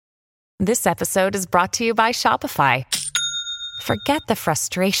This episode is brought to you by Shopify. Forget the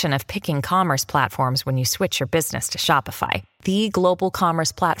frustration of picking commerce platforms when you switch your business to Shopify, the global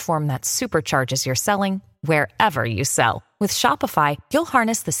commerce platform that supercharges your selling wherever you sell. With Shopify, you'll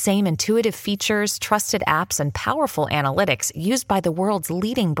harness the same intuitive features, trusted apps, and powerful analytics used by the world's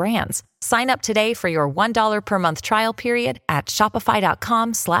leading brands. Sign up today for your $1 per month trial period at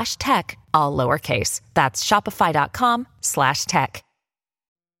shopify.com/tech, all lowercase. That's shopify.com/tech.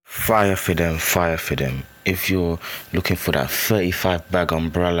 Fire for them. If you're looking for that 35 bag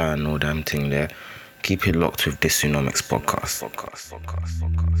umbrella and all damn thing there, keep it locked with this Tsunomics podcast.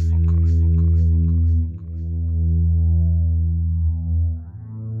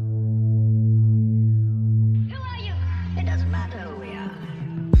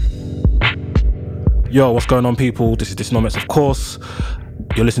 Yo, what's going on, people? This is Tsunomics, of course.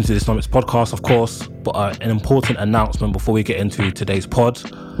 You're listening to the Tsunomics podcast, of course, but an important announcement before we get into today's pod.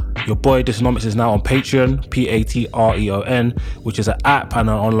 Your boy Tsunomics is now on Patreon, Patreon, which is an app and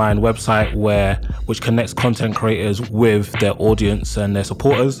an online website which connects content creators with their audience and their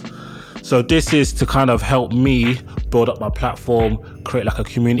supporters. So this is to kind of help me build up my platform, create like a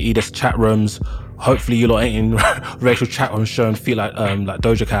community, there's chat rooms. Hopefully you lot ain't in racial chat rooms showing feel like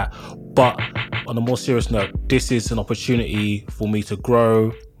Doja Cat. But on a more serious note, this is an opportunity for me to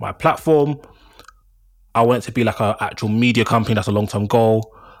grow my platform. I want it to be like an actual media company. That's a long-term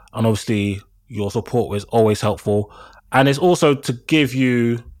goal. And obviously your support is always helpful. And it's also to give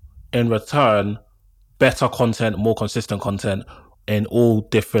you, in return, better content, more consistent content in all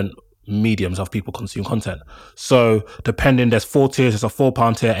different mediums of people consume content. So depending, there's 4 tiers. There's a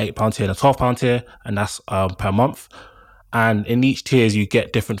 £4 tier, £8 tier, and a £12 tier. And that's per month. And in each tiers, you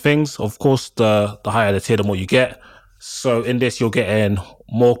get different things. Of course, the higher the tier, the more you get. So in this, you're getting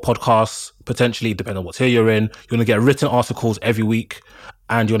more podcasts, potentially, depending on what tier you're in. You're going to get written articles every week.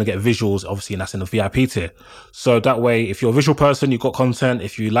 And you're going to get visuals, obviously, and that's in the VIP tier. So that way, if you're a visual person, you've got content.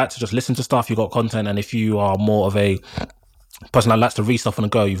 If you like to just listen to stuff, you've got content. And if you are more of a person that likes to read stuff on the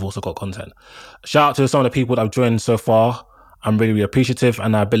go, you've also got content. Shout out to some of the people that have joined so far. I'm really, really appreciative.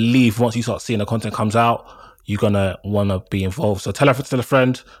 And I believe once you start seeing the content comes out, you're going to want to be involved. So tell a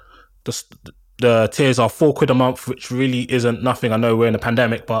friend. The tiers are £4 a month, which really isn't nothing. I know we're in a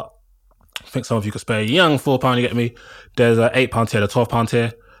pandemic, but I think some of you could spare a young £4, you get me? There's an £8 tier, a £12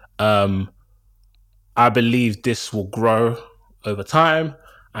 tier. I believe this will grow over time.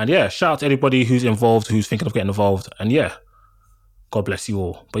 And yeah, shout out to anybody who's involved, who's thinking of getting involved. And yeah, God bless you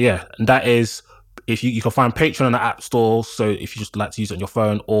all. But yeah, and that is, if you can find Patreon on the App Store. So if you just like to use it on your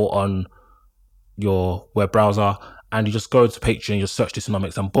phone or on your web browser, and you just go to Patreon, you just search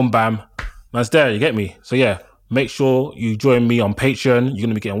Tsunomics, and boom, bam, that's there, you get me? So yeah, make sure you join me on Patreon. You're going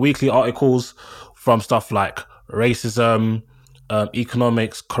to be getting weekly articles from stuff like racism,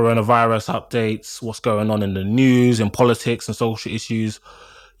 economics, coronavirus updates, what's going on in the news, in politics and social issues.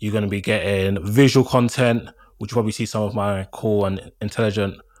 You're going to be getting visual content, which you probably see some of my cool and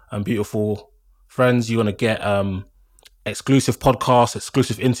intelligent and beautiful friends. You're going to get exclusive podcasts,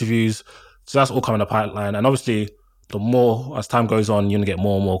 exclusive interviews. So that's all coming in the pipeline. And obviously, the more, as time goes on, you're going to get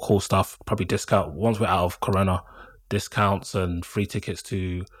more and more cool stuff, probably discount, once we're out of Corona, discounts and free tickets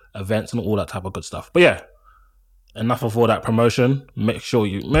to events and all that type of good stuff. But yeah, enough of all that promotion. Make sure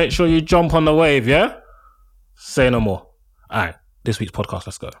you jump on the wave, yeah? Say no more. All right, this week's podcast,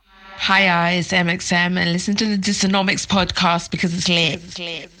 let's go. Hi, it's MXM, and listen to the Tsunomics podcast because it's lit.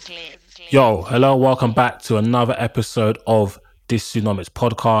 Yo, hello, welcome back to another episode of this Tsunomics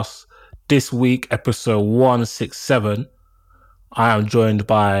podcast. This week, episode 167, I am joined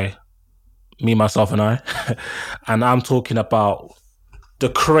by me, myself, and I. And I'm talking about the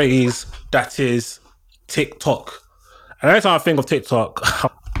craze that is TikTok. And every time I think of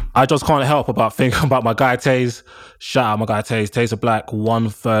TikTok, I just can't help but think about my guy Taze. Shout out my guy Taze. Taze Black,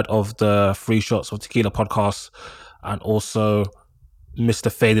 1/3 of the Free Shots of Tequila podcast. And also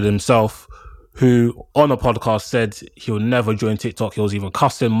Mr. Faded himself, who on a podcast said he'll never join TikTok. He was even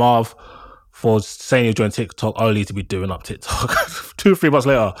cussing Marv for saying he'll join TikTok only to be doing up TikTok 2-3 months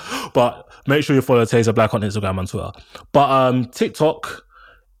later. But make sure you follow Taser Black on Instagram and Twitter. But TikTok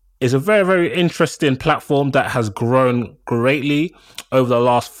is a very, very interesting platform that has grown greatly over the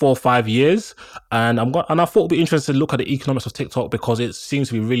last 4 or 5 years. And I thought it'd be interesting to look at the economics of TikTok because it seems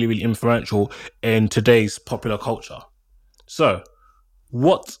to be really, really influential in today's popular culture. So,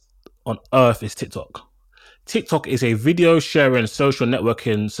 what on earth is TikTok? TikTok is a video sharing social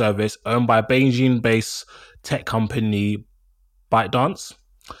networking service owned by Beijing-based tech company ByteDance.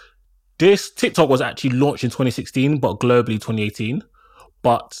 This TikTok was actually launched in 2016, but globally 2018.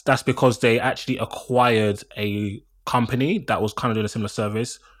 But that's because they actually acquired a company that was kind of doing a similar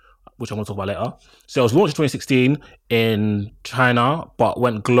service which I'm going to talk about later. So it was launched in 2016 in China, but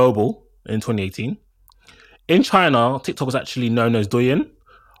went global in 2018. In China, TikTok was actually known as Douyin,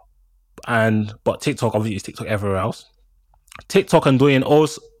 but TikTok obviously is TikTok everywhere else. TikTok and Douyin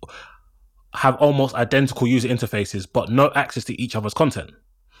also have almost identical user interfaces, but no access to each other's content,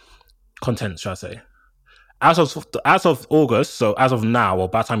 should I say. As of August, so as of now, or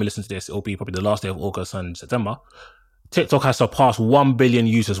by the time you listen to this, it'll be probably the last day of August and September, TikTok has surpassed 1 billion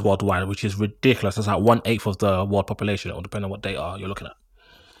users worldwide, which is ridiculous. That's like 1/8 of the world population, or depending on what data you're looking at.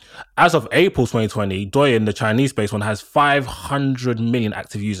 As of April 2020, Douyin, the Chinese-based one, has 500 million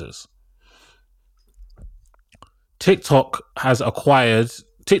active users. TikTok acquired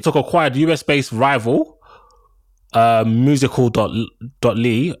US-based rival musical.ly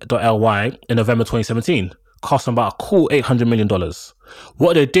in November 2017, costing about a cool $800 million.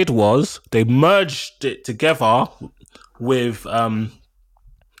 What they did was they merged it together with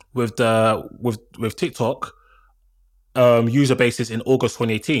TikTok user bases in August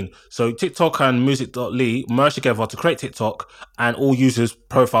 2018. So TikTok and music.ly merged together to create TikTok, and all users'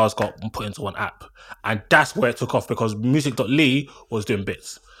 profiles got put into one app. And that's where it took off, because music.ly was doing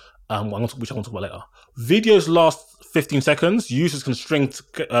bits, which I'm going to talk about later. Videos last 15 seconds. Users can string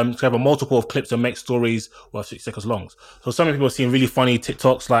together multiple of clips and make stories worth 6 seconds long. So some people are seeing really funny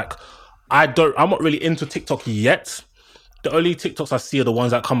TikToks. Like, I'm not really into TikTok yet. The only TikToks I see are the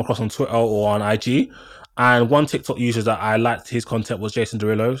ones that come across on Twitter or on IG. And one TikTok user that I liked his content was Jason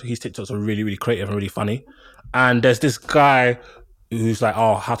Derulo. His TikToks are really, really creative and really funny. And there's this guy who's like,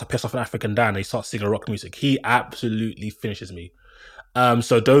 oh, how to piss off an African dad, and he starts singing rock music. He absolutely finishes me.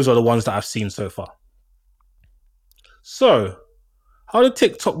 So those are the ones that I've seen so far. So, how did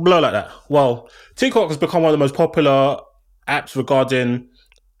TikTok blow like that? Well, TikTok has become one of the most popular apps regarding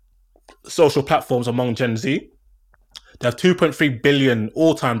social platforms among Gen Z. They have 2.3 billion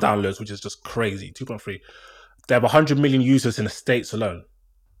all-time downloads, which is just crazy. 2.3. They have 100 million users in the States alone.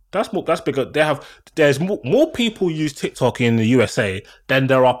 That's bigger. There's more people use TikTok in the USA than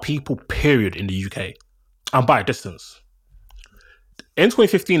there are people, period, in the UK. And by a distance. In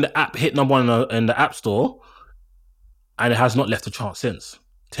 2015, the app hit number 1 in the App Store, and it has not left the chart since.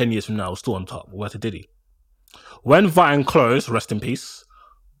 10 years from now, it's still on top. Where's the Diddy? When Vine closed, rest in peace,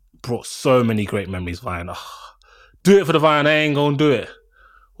 brought so many great memories, Vine. Do it for the Vine, I ain't gonna do it.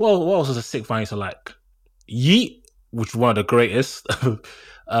 Well, what else was a sick Vine to like? Yeet, which was one of the greatest.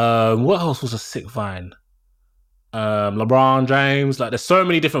 What else was a sick Vine? LeBron James. Like, there's so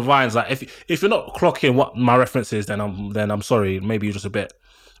many different Vines. Like, if you're not clocking what my reference is, then I'm sorry. Maybe you're just a bit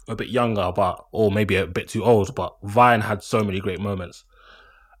younger, or maybe a bit too old. But Vine had so many great moments.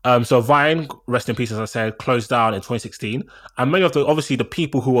 So Vine, rest in peace, as I said, closed down in 2016. And many of the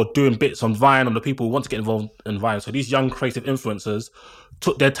people who are doing bits on Vine, and the people who want to get involved in Vine, so these young creative influencers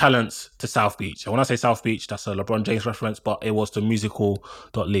took their talents to South Beach. And when I say South Beach, that's a LeBron James reference, but it was to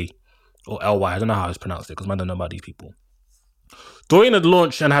musical.ly or LY. I don't know how it's pronounced it, because I don't know about these people. Douyin had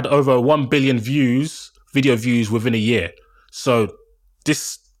launched and had over 1 billion video views within a year. So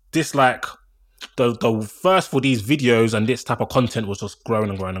this like, the first for these videos and this type of content was just growing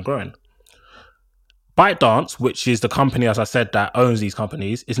and growing and growing. ByteDance, which is the company, as I said, that owns these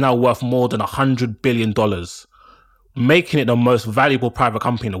companies, is now worth more than $100 billion, making it the most valuable private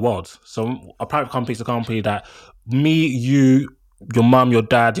company in the world. So a private company is a company that me, you, your mum, your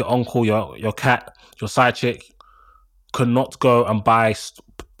dad, your uncle, your cat, your side chick could not go and buy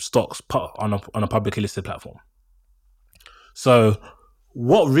stocks on a publicly listed platform. So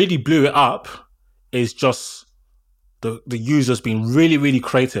what really blew it up is just the users being really, really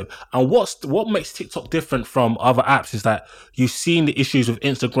creative. And what makes TikTok different from other apps is that you've seen the issues with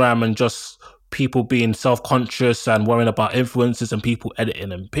Instagram and just people being self-conscious and worrying about influencers and people editing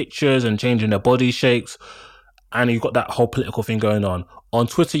them pictures and changing their body shapes. And you've got that whole political thing going on. On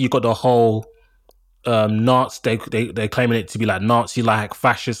Twitter, you've got the whole Nazi, they're claiming it to be like Nazi-like,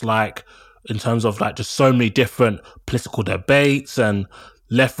 fascist-like, in terms of like just so many different political debates, and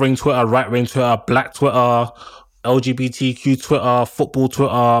left-wing Twitter, right-wing Twitter, black Twitter, LGBTQ Twitter, football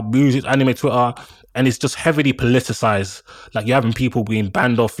Twitter, music, anime Twitter, and it's just heavily politicized. Like, you're having people being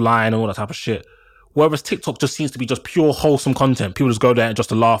banned offline and all that type of shit. Whereas TikTok just seems to be just pure wholesome content. People just go there and just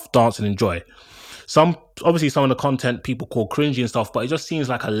to laugh, dance, and enjoy. Some of the content people call cringy and stuff, but it just seems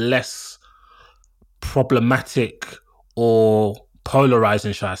like a less problematic or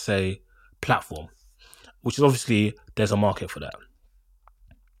polarizing, shall I say, platform, which is obviously there's a market for that.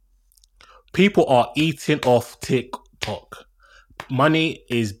 People are eating off TikTok. Money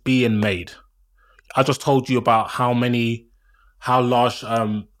is being made. I just told you about how many how large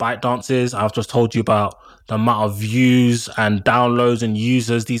ByteDance is. I've just told you about the amount of views and downloads and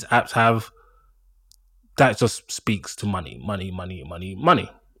users these apps have. That just speaks to money.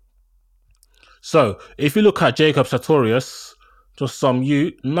 So if you look at Jacob Sartorius, just some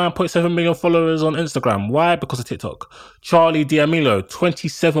 9.7 million followers on Instagram. Why? Because of TikTok. Charlie D'Amelio,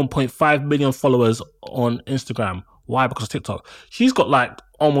 27.5 million followers on Instagram. Why? Because of TikTok. She's got like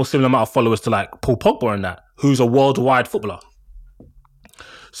almost similar amount of followers to like Paul Pogba and that, who's a worldwide footballer.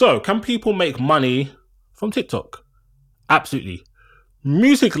 So can people make money from TikTok? Absolutely.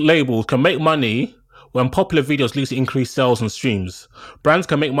 Music labels can make money when popular videos lead to increased sales and streams. Brands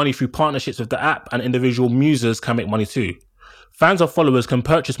can make money through partnerships with the app, and individual users can make money too. Fans or followers can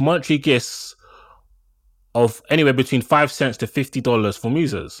purchase monetary gifts of anywhere between 5 cents to $50 from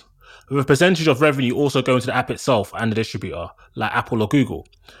users, with a percentage of revenue also going to the app itself and the distributor, like Apple or Google.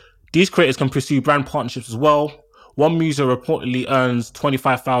 These creators can pursue brand partnerships as well. One user reportedly earns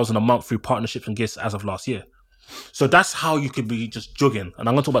 $25,000 a month through partnerships and gifts as of last year. So that's how you could be just jugging. And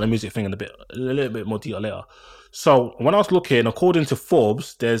I'm going to talk about the music thing in a little bit more detail later. So when I was looking, according to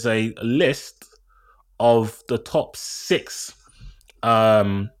Forbes, there's a list of the top 6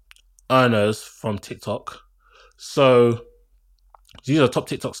 earners from TikTok. So these are top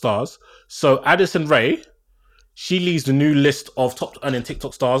TikTok stars. So Addison Rae, she leads the new list of top earning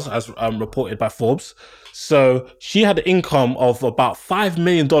TikTok stars as reported by Forbes. So she had an income of about $5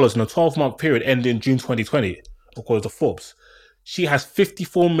 million in a 12-month period ending June 2020, according to Forbes. She has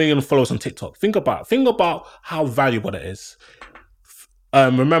 54 million followers on TikTok. Think about how valuable that is.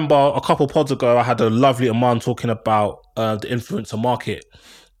 Remember a couple pods ago, I had a lovely Aman talking about the influencer market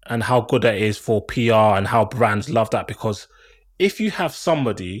and how good that is for PR and how brands love that, because if you have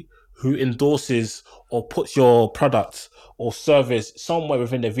somebody who endorses or puts your product or service somewhere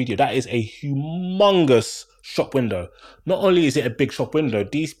within their video, that is a humongous shop window. Not only is it a big shop window,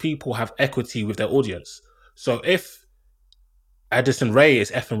 these people have equity with their audience. So if Addison Rae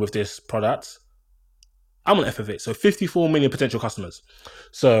is effing with this product, I'm gonna F with it. So 54 million potential customers.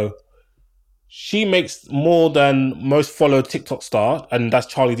 So she makes more than most followed TikTok star, and that's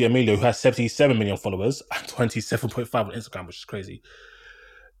Charlie D'Amelio, who has 77 million followers and 27.5 on Instagram, which is crazy.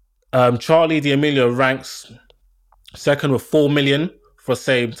 Charlie D'Amelio ranks second with 4 million for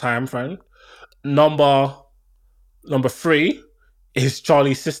same time frame. Number 3 is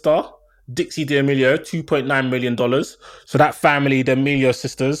Charlie's sister, Dixie D'Amelio, $2.9 million. So that family, the D'Amelio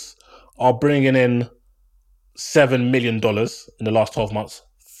sisters, are bringing in $7 million in the last 12 months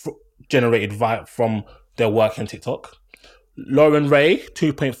generated from their work in TikTok. Lauren Ray,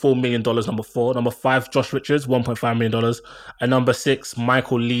 $2.4 million, number 4. Number 5, Josh Richards, $1.5 million. And number 6,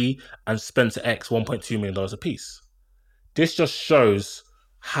 Michael Lee and Spencer X, $1.2 million apiece. This just shows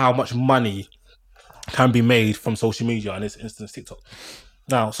how much money can be made from social media, in this instance, TikTok.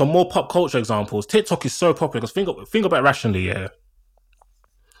 Now, some more pop culture examples. TikTok is so popular because think about it rationally, yeah.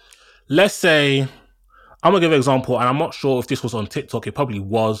 Let's say, I'm going to give an example, and I'm not sure if this was on TikTok. It probably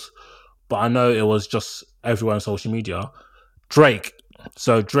was, but I know it was just everywhere on social media. Drake.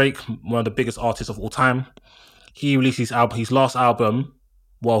 So Drake, one of the biggest artists of all time, he released his last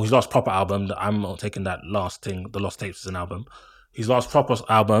proper album. I'm not taking that last thing, the Lost Tapes is an album. His last proper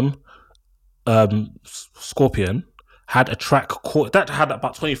album, Scorpion, had a track that had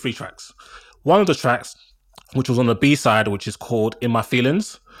about 23 tracks. One of the tracks, which was on the B-side, which is called In My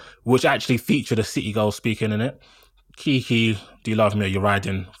Feelings, which actually featured a City Girl speaking in it. Kiki, do you love me or you're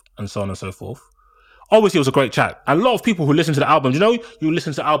riding, and so on and so forth. Obviously, it was a great track. And a lot of people who listen to the album, you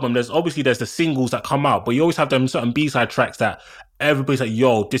listen to the album, there's the singles that come out, but you always have them certain B-side tracks that everybody's like,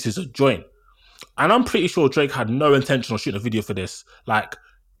 yo, this is a joint. And I'm pretty sure Drake had no intention of shooting a video for this. Like,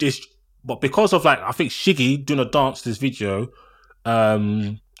 this, but because of, like, I think Shiggy doing a dance to this video,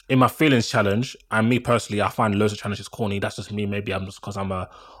 In My Feelings challenge, and me personally, I find loads of challenges corny. That's just me. Maybe I'm just because I'm a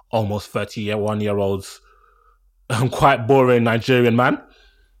almost 31-year-old, quite boring Nigerian man.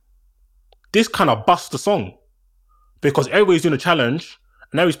 This kind of busts the song because everybody's doing a challenge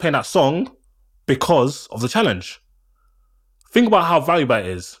and everybody's playing that song because of the challenge. Think about how valuable it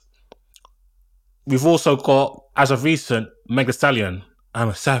is. We've also got, as of recent, Meg Thee Stallion, I'm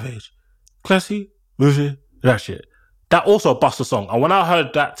a Savage, classy, movie, that shit. That also busts the song. And when I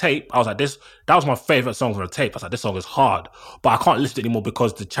heard that tape, I was like, that was my favorite song from the tape. I was like, this song is hard, but I can't listen to it anymore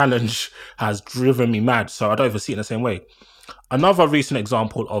because the challenge has driven me mad. So I don't even see it in the same way. Another recent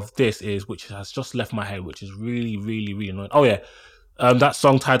example of this is, which has just left my head, which is really, really, really annoying. Oh yeah, that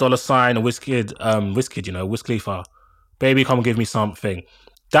song Ty Dolla $ign and Wizkid, Wiz Khalifa, Baby Come Give Me Something.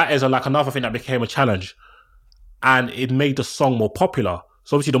 That is like another thing that became a challenge, and it made the song more popular.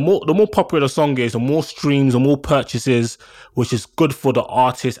 So obviously, the more popular the song is, the more streams, the more purchases, which is good for the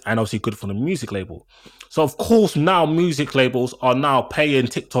artist and obviously good for the music label. So of course, now music labels are now paying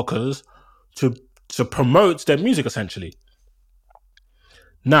TikTokers to promote their music essentially.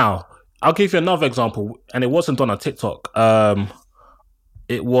 Now, I'll give you another example, and it wasn't done on TikTok.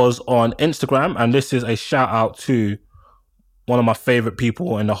 It was on Instagram, and this is a shout out to one of my favorite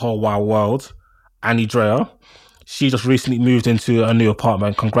people in the whole wide world, Annie Drea. She just recently moved into a new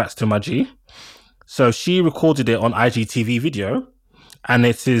apartment. Congrats to my G. So she recorded it on IGTV video, and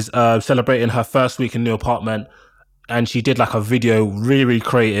it is celebrating her first week in the new apartment. And she did like a video, really, really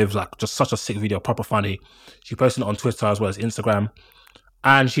creative, like just such a sick video, proper funny. She posted it on Twitter as well as Instagram.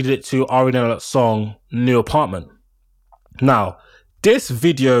 And she did it to Ari Lennox's song, New Apartment. Now, this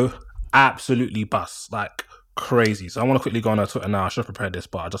video absolutely busts, like crazy. So I want to quickly go on her Twitter now. I should have prepared this,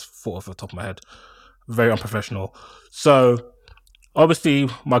 but I just thought off the top of my head. Very unprofessional. So, obviously,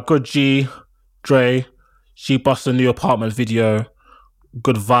 my good G, Dre, she busted a New Apartment video.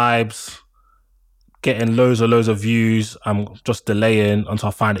 Good vibes. Getting loads of views. I'm just delaying until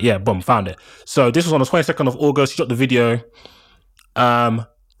I find it. Yeah, boom, found it. So, this was on the 22nd of August. She dropped the video.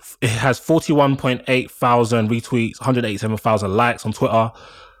 It has 41.8 thousand retweets, 187,000 likes on Twitter,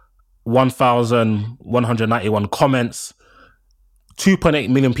 1,191 comments, 2.8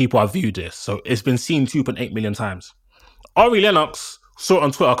 million people have viewed this. So it's been seen 2.8 million times. Ari Lennox saw it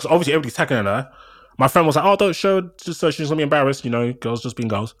on Twitter because obviously everybody's tagging her. My friend was like, "Oh, don't show it, just so she's gonna be embarrassed, girls just being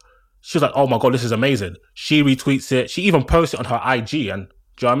girls." She was like, "Oh my God, this is amazing." She retweets it. She even posted it on her IG, and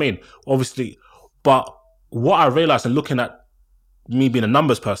do you know what I mean? Obviously, but what I realized in looking at me being a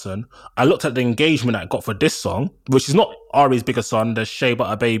numbers person, I looked at the engagement that I got for this song, which is not Ari's biggest song. There's Shea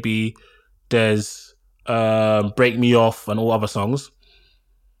Butter Baby, there's Break Me Off, and all other songs.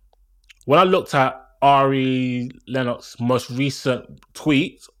 When I looked at Ari Lennox's most recent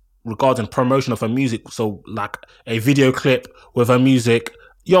tweet regarding promotion of her music, so like a video clip with her music,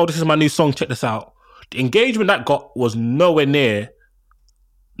 "Yo, this is my new song, check this out." The engagement that got was nowhere near,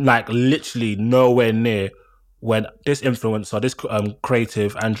 like literally nowhere near, when this influencer, this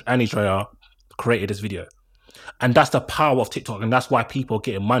creative, and Annie Drea created this video. And that's the power of TikTok, and that's why people are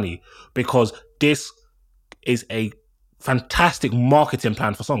getting money, because this is a fantastic marketing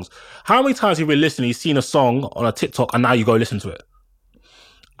plan for songs. How many times have you realistically seen a song on a TikTok and now you go listen to it?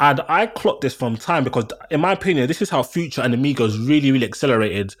 And I clocked this from time because, in my opinion, this is how Future and the Migos really, really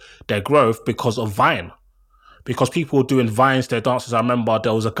accelerated their growth because of Vine. Because people were doing Vines, their dances. I remember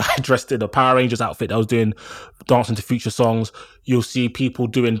there was a guy dressed in a Power Rangers outfit that was doing dancing to Future songs. You'll see people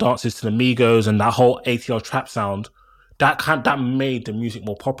doing dances to the Migos and that whole ATL trap sound. That made the music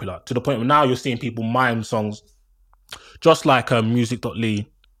more popular, to the point where now you're seeing people mime songs, just like music.ly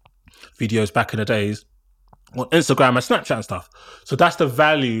videos back in the days on Instagram and Snapchat and stuff. So that's the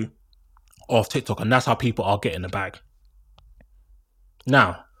value of TikTok, and that's how people are getting the bag.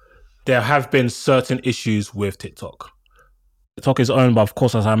 Now, there have been certain issues with TikTok. TikTok is owned by, of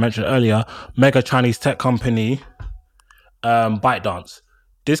course, as I mentioned earlier, mega Chinese tech company ByteDance.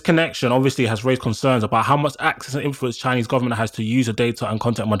 This connection obviously has raised concerns about how much access and influence Chinese government has to user data and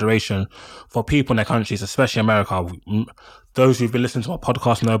content moderation for people in their countries, especially America. Those who've been listening to my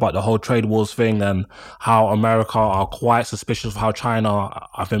podcast know about the whole trade wars thing and how America are quite suspicious of how China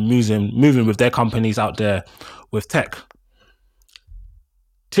have been moving with their companies out there with tech.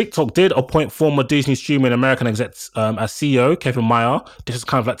 TikTok did appoint former Disney streaming American execs as CEO, Kevin Mayer. This is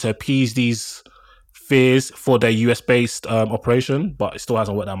kind of like to appease these fears for their US-based operation, but it still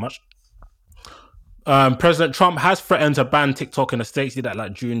hasn't worked that much. President Trump has threatened to ban TikTok in the States. He did that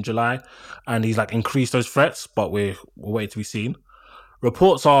like June, July, and he's like increased those threats, but we're waiting to be seen.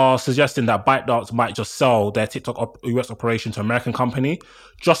 Reports are suggesting that ByteDance might just sell their TikTok US operation to an American company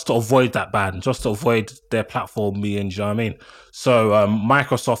just to avoid that ban, just to avoid their platform being, you know what I mean? So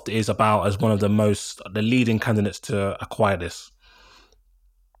Microsoft is about as one of the leading candidates to acquire this.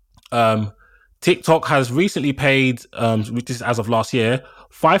 TikTok has recently paid, which is as of last year,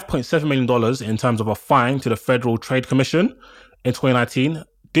 $5.7 million in terms of a fine to the Federal Trade Commission in 2019.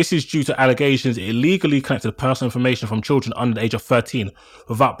 This is due to allegations it illegally collected personal information from children under the age of 13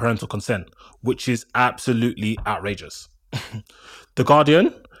 without parental consent, which is absolutely outrageous. The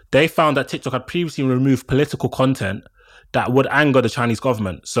Guardian, they found that TikTok had previously removed political content that would anger the Chinese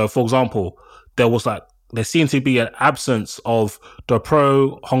government. So, for example, there seemed to be an absence of the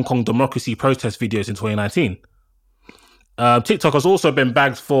pro-Hong Kong democracy protest videos in 2019. TikTok has also been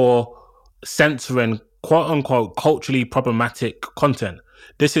bagged for censoring quote-unquote culturally problematic content.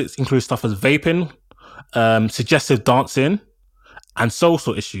 This includes stuff as vaping, suggestive dancing, and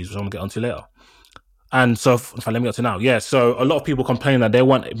social issues, which I'm going to get onto later. And so, let me get to now. Yeah, so a lot of people complain that they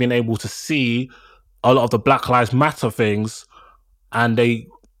weren't being able to see a lot of the Black Lives Matter things, and they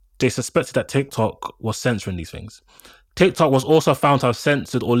suspected that TikTok was censoring these things. TikTok was also found to have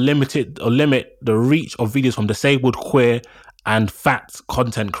censored or limit the reach of videos from disabled, queer, and fat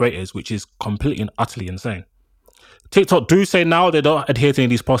content creators, which is completely and utterly insane. TikTok do say now they don't adhere to any of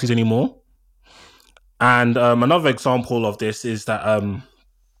these policies anymore. And another example of this is that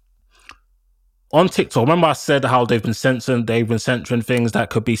on TikTok, remember I said how they've been censoring things that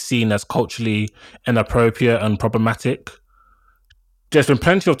could be seen as culturally inappropriate and problematic. There's been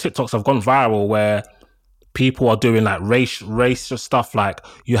plenty of TikToks that have gone viral where people are doing like race stuff. Like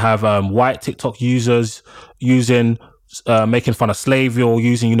you have white TikTok users making fun of slavery or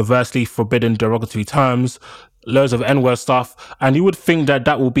using universally forbidden derogatory terms, loads of N-word stuff, and you would think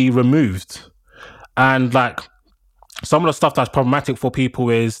that will be removed. And like some of the stuff that's problematic for people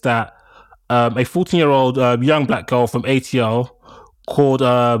is that a 14-year-old young black girl from ATL called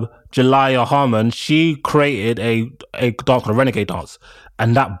Jalaiah Harmon, she created a dance called a renegade dance,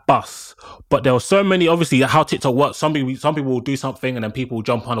 and that busts. But there were so many, obviously, how TikTok works. Some people will do something and then people will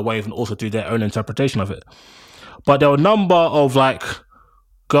jump on the wave and also do their own interpretation of it. But there were a number of like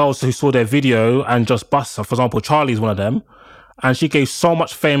girls who saw their video and just bust. For example, Charlie's one of them, and she gave so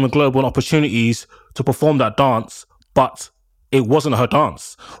much fame and global opportunities to perform that dance, but it wasn't her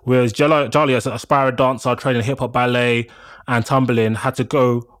dance. Whereas Jalaiah, as an aspiring dancer, trained in hip-hop, ballet, and tumbling, had to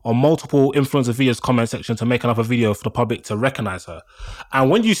go on multiple influencer videos comment section to make another video for the public to recognize her. And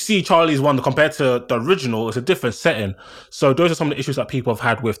when you see Charlie's one compared to the original, it's a different setting. So those are some of the issues that people have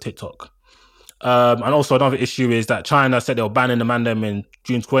had with TikTok. And also another issue is that China said they were banning the Mandem in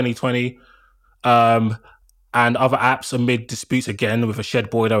June 2020. And other apps amid disputes again with a shared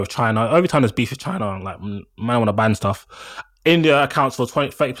border with China. Every time there's beef with China, like, man, I want to ban stuff. India accounts for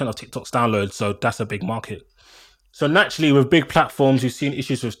 30% of TikTok's downloads, so that's a big market. So naturally, with big platforms, you've seen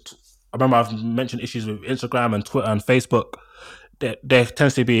issues with, I remember I've mentioned issues with Instagram and Twitter and Facebook. There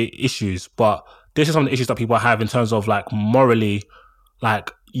tends to be issues, but this is some of the issues that people have in terms of like morally,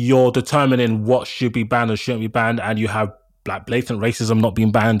 like you're determining what should be banned and shouldn't be banned, and you have like blatant racism not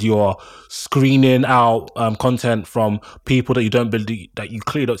being banned. You're screening out content from people that you don't believe, that you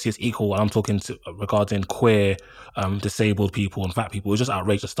clearly don't see as equal. I'm talking to regarding queer, disabled people and fat people. It's just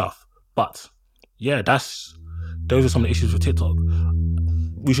outrageous stuff. But yeah, those are some of the issues with TikTok.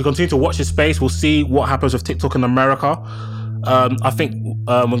 We should continue to watch this space. We'll see what happens with TikTok in America. I think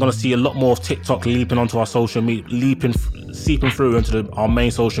we're going to see a lot more of TikTok leaping onto our social media, seeping through into our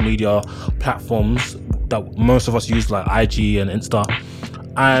main social media platforms that most of us use, like IG and Insta.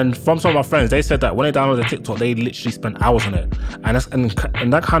 And from some of my friends, they said that when they downloaded TikTok, they literally spent hours on it.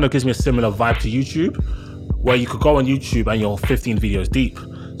 And that kind of gives me a similar vibe to YouTube, where you could go on YouTube and you're 15 videos deep.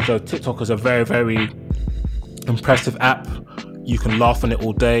 So TikTok is a very, very impressive app. You can laugh on it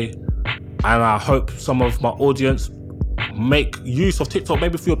all day. And I hope some of my audience make use of TikTok,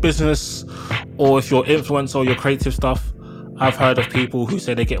 maybe for your business or if you're influencer or your creative stuff. I've heard of people who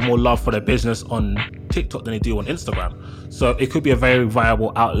say they get more love for their business on TikTok than they do on Instagram. So it could be a very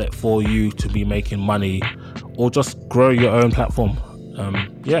viable outlet for you to be making money or just grow your own platform.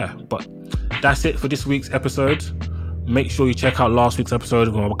 But that's it for this week's episode. Make sure you check out last week's episode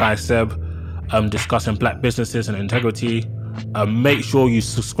with my guy Seb, discussing black businesses and integrity. Make sure you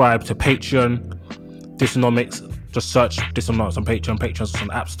subscribe to Patreon. Dysonomics, just search Dysonomics on Patreon. Patreon's on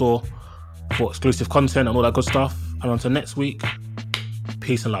the App Store for exclusive content and all that good stuff. And until next week,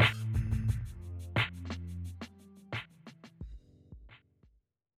 peace and love.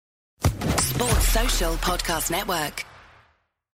 Sports Social Podcast Network.